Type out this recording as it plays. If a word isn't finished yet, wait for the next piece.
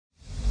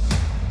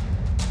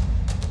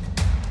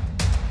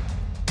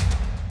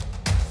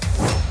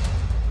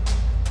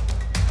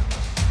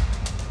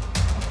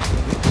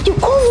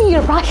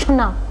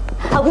irrational.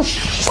 I will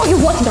show you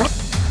what that.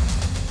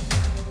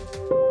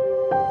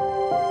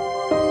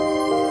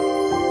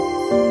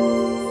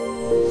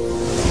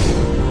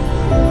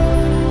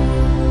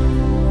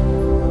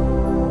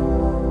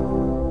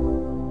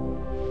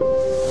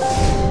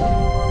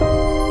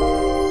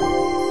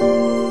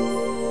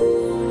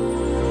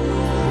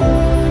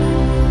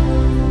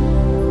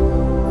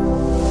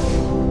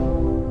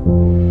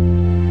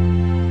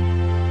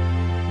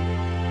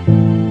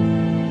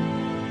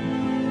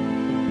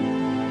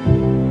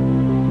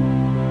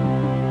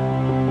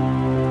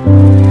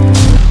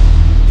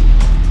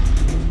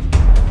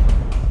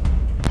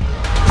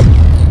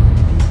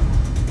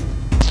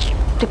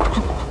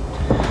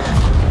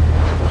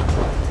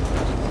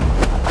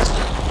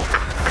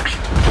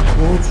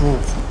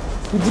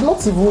 You did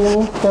not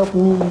even help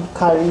me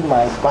carry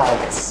my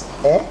bags,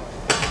 eh?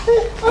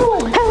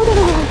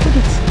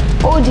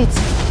 Hold it.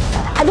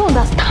 I don't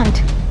understand.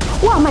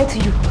 Who am I to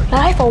you?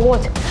 Lie for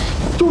what?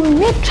 You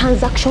made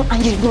transaction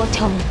and you did not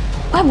tell me.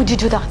 Why would you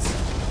do that?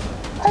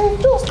 I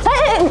just...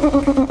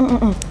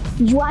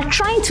 You are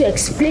trying to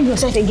explain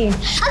yourself again.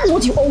 That is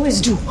what you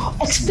always do.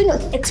 Explain. No.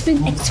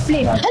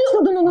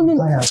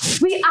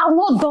 We are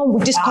not done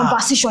with this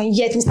conversation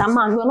yet, Mr.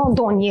 Man. We are not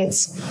done yet.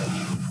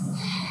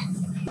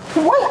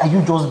 Why are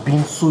you just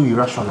being so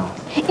irrational?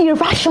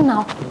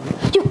 Irrational?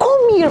 You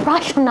call me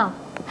irrational?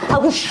 I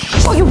will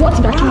show you what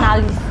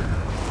irrational is.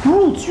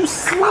 Ruth, you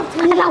slapped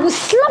me. And I will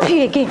slap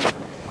you again.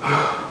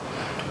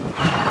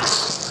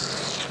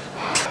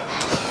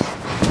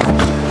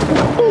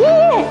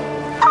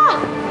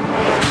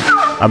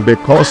 And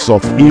because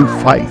of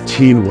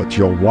infighting with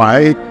your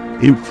wife,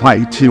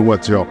 infighting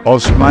with your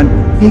husband,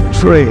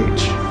 hatred,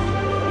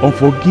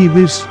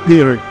 unforgiving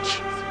spirit,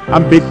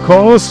 and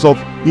because of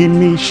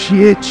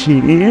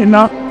initiating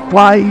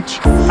fight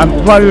and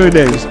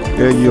violence,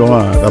 there you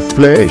are, the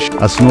flesh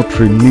has not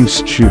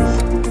released you.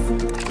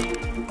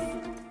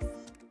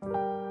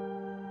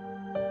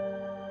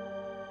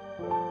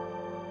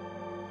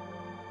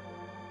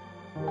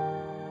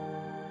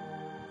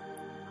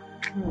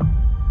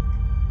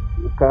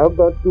 Come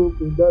back to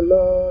the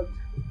Lord.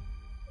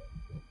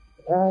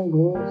 I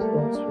will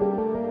start you.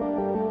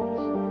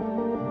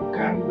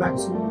 Come back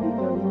to the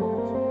Lord.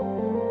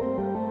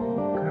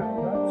 Come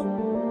back to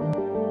the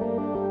Lord.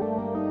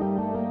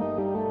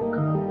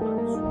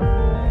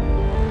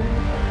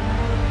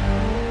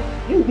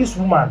 You, this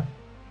woman,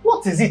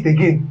 what is it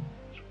again?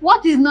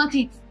 What is not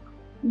it?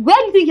 Where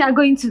do you think you are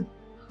going to?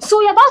 So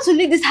you're about to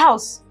leave this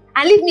house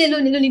and leave me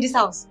alone in this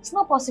house? It's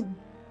not possible.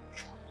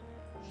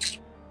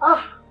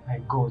 Ah, my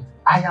God.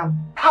 I am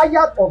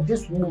tired of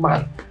this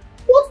woman.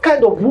 What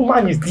kind of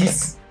woman is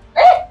this?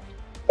 Eh?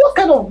 What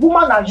kind of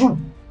woman are you?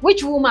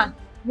 Which woman?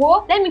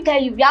 Whoa, let me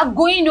tell you, you are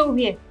going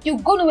nowhere. You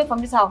go nowhere from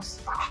this house.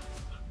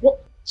 What?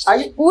 Are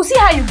you? We'll see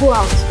how you go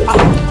out.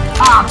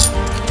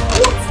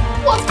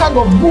 What kind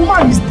of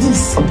woman is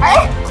this?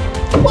 Eh?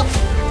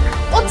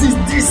 What is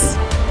this?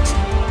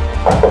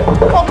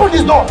 Open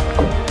this door.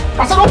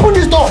 I said open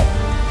this door.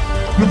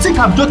 You think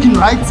I'm joking,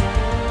 right?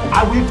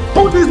 I will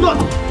pull this door.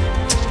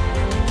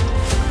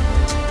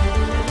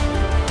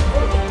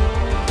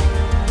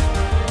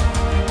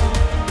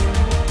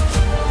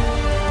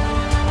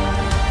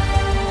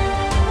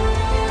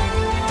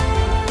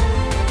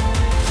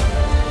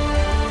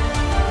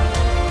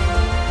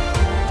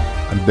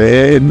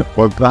 Then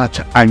with that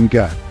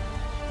anger,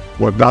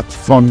 with that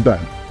thunder,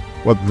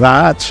 with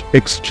that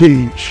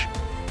exchange,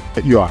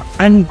 you are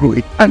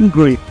angry. And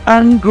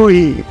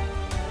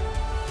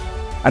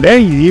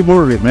then you even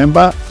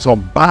remember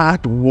some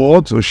bad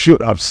words you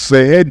should have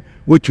said,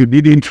 which you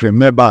didn't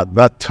remember at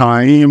that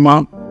time.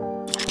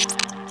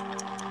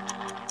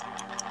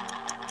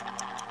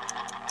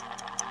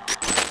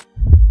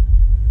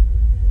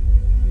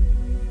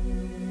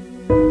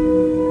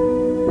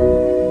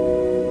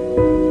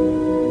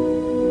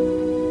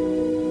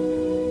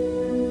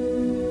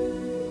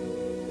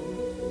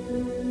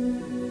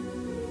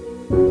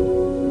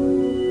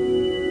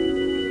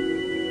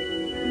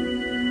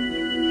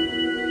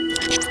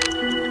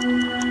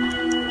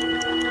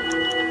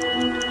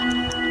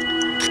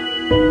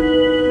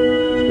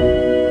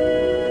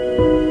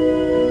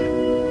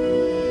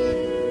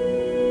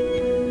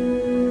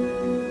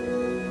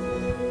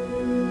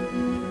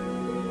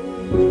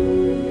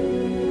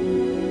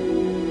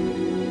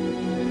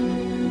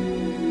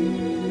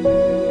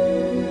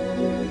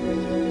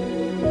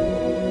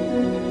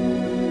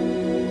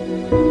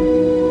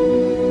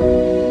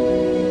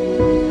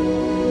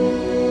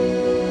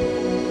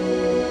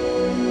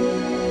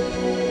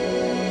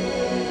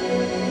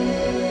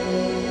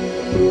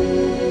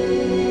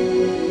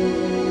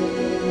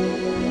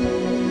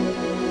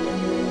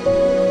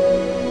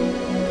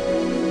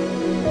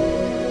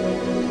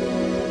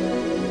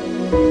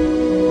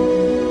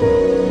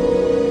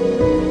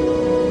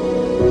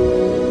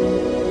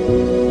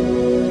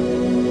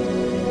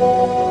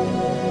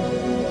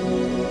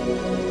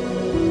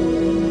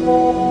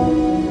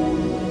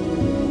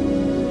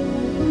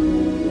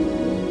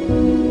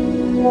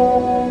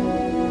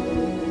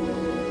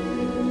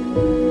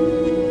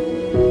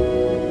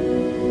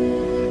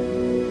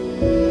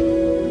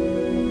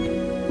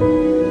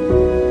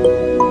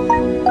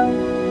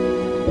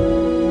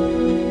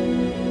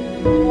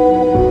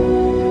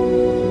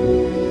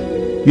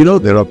 You know,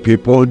 there are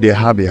people, they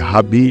have a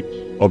habit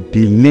of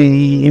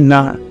delaying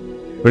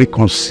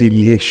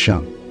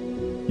reconciliation.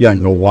 You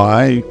and your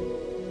wife,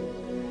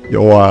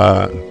 you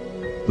are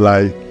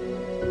like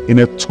in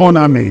a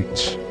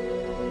tournament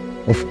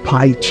of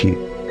fighting,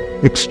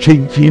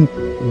 exchanging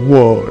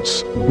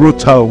words,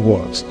 brutal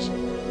words,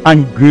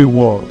 angry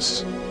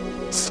words,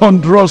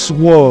 thunderous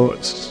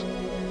words.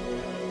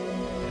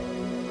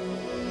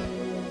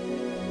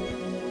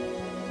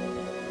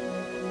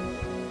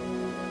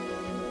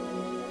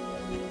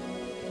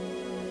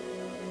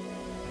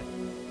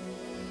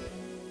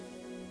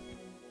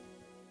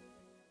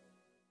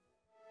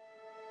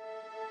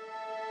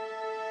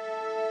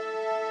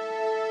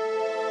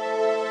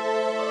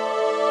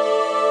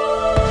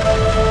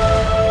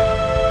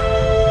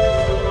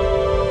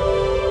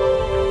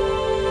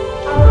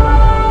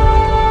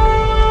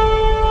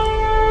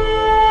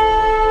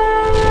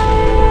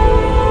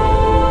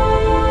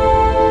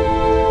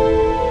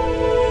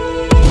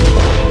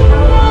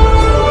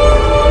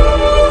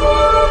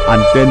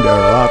 And then the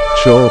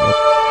rapture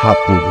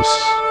happens.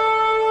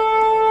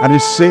 And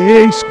it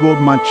says, go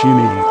marching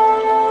in.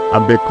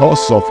 And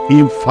because of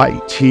him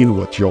fighting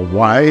with your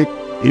wife,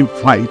 him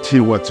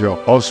fighting with your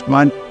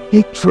husband,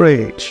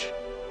 hatred,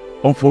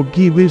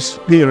 unforgiving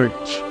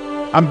spirit,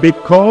 and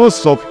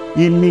because of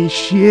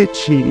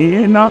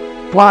initiating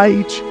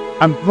fight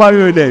and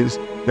violence,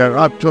 the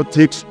rapture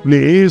takes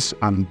place,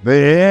 and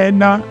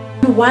then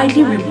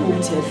Widely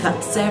reported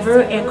that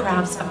several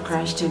aircrafts have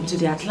crashed into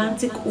the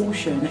Atlantic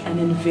Ocean and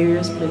in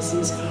various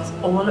places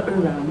all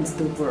around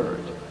the world.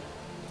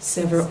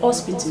 Several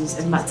hospitals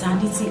and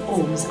maternity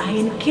homes are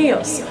in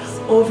chaos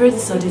over the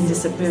sudden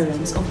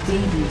disappearance of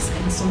babies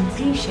and some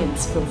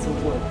patients from the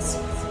wards.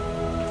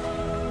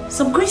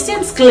 Some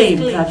Christians claim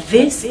that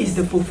this is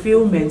the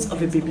fulfillment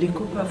of a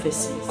biblical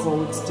prophecy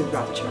called the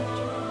rapture.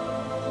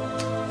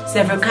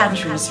 Several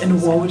countries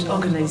and world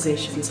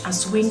organizations are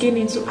swinging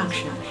into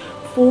action,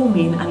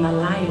 forming an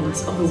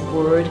alliance of the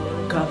world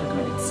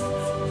governments.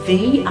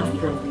 They have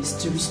promised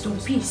to restore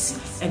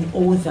peace and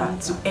order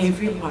to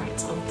every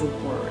part of the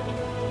world.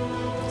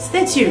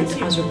 Stay tuned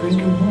as we bring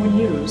you more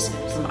news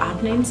from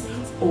happenings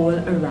all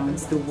around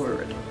the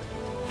world.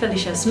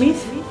 Felicia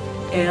Smith,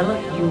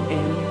 LUM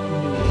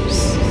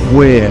News.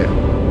 where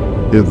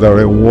is the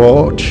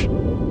reward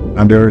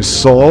and the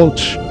result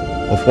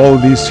of all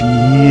these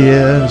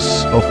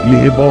years of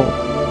labor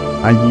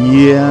and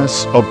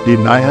years of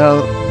denial?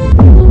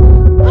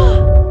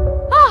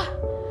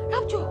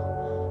 Rapture!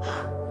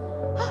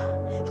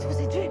 It was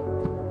a dream.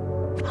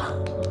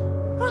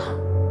 My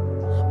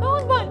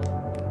husband!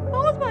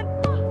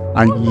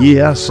 And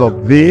years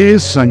of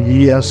this and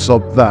years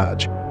of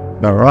that.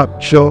 The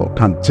rapture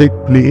can take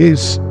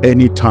place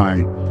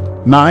anytime,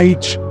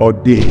 night or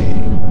day.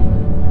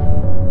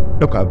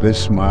 Look at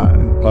this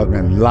man, has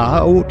been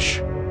loud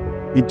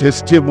in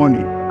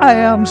testimony. I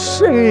am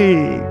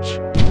saved.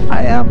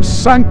 I am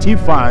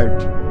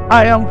sanctified.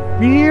 I am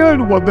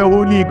filled with the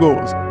Holy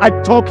Ghost. I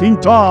talk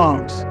in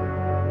tongues.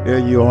 There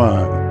you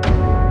are.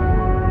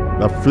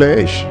 The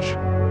flesh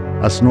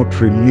has not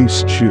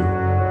released you.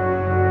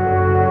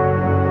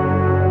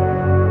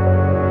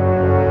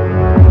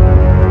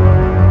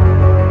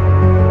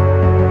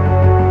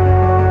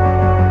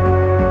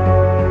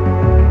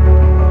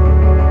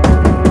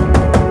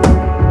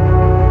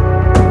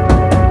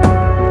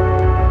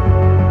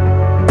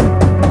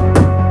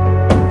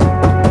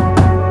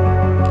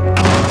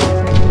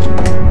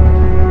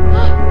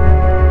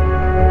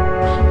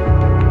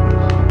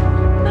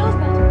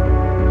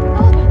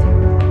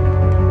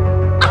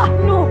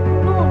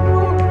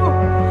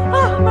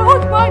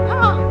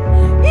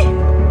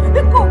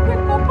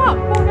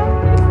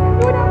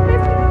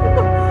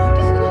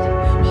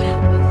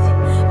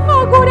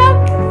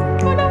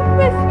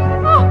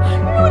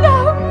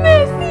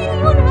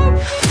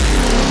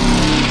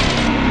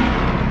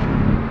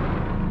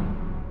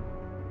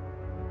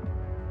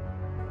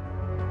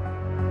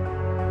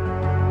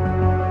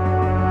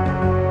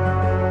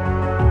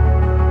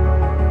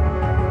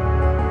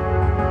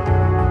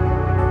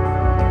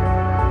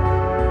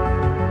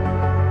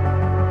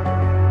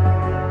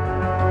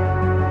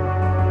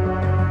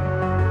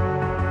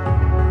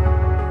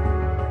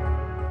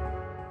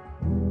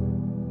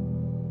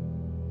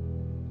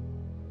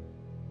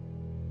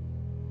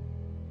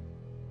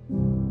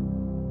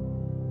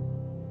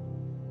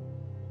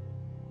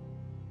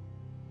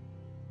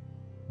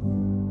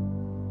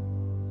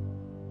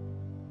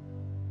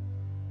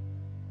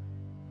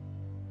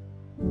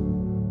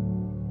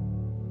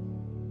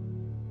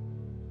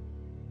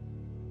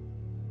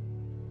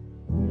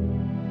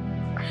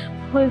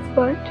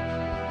 Husband,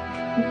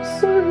 I'm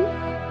sorry.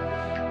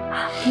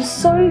 I'm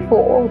sorry for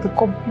all the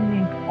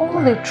complaining,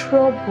 all the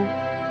trouble,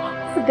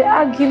 all the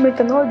argument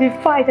and all the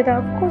fight that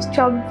I've caused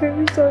you. I'm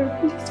very sorry.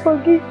 Please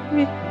forgive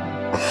me.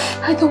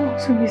 I don't want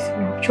to miss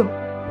your job.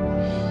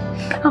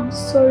 I'm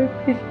sorry,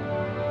 please.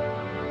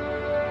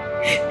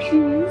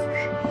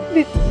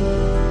 Please.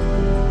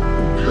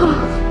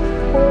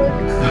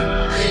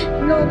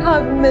 Lord,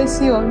 have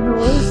mercy on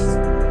us.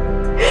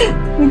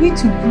 We need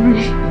to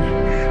pray.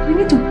 We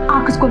need to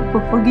ask God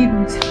for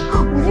forgiveness.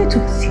 We need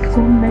to seek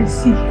for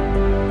mercy.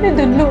 Let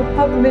the Lord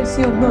have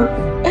mercy on us.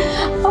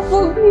 And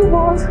forgive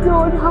us,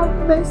 Lord.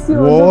 Have mercy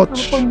on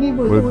us.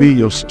 What will be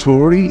your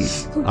story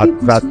at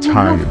that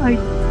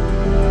time?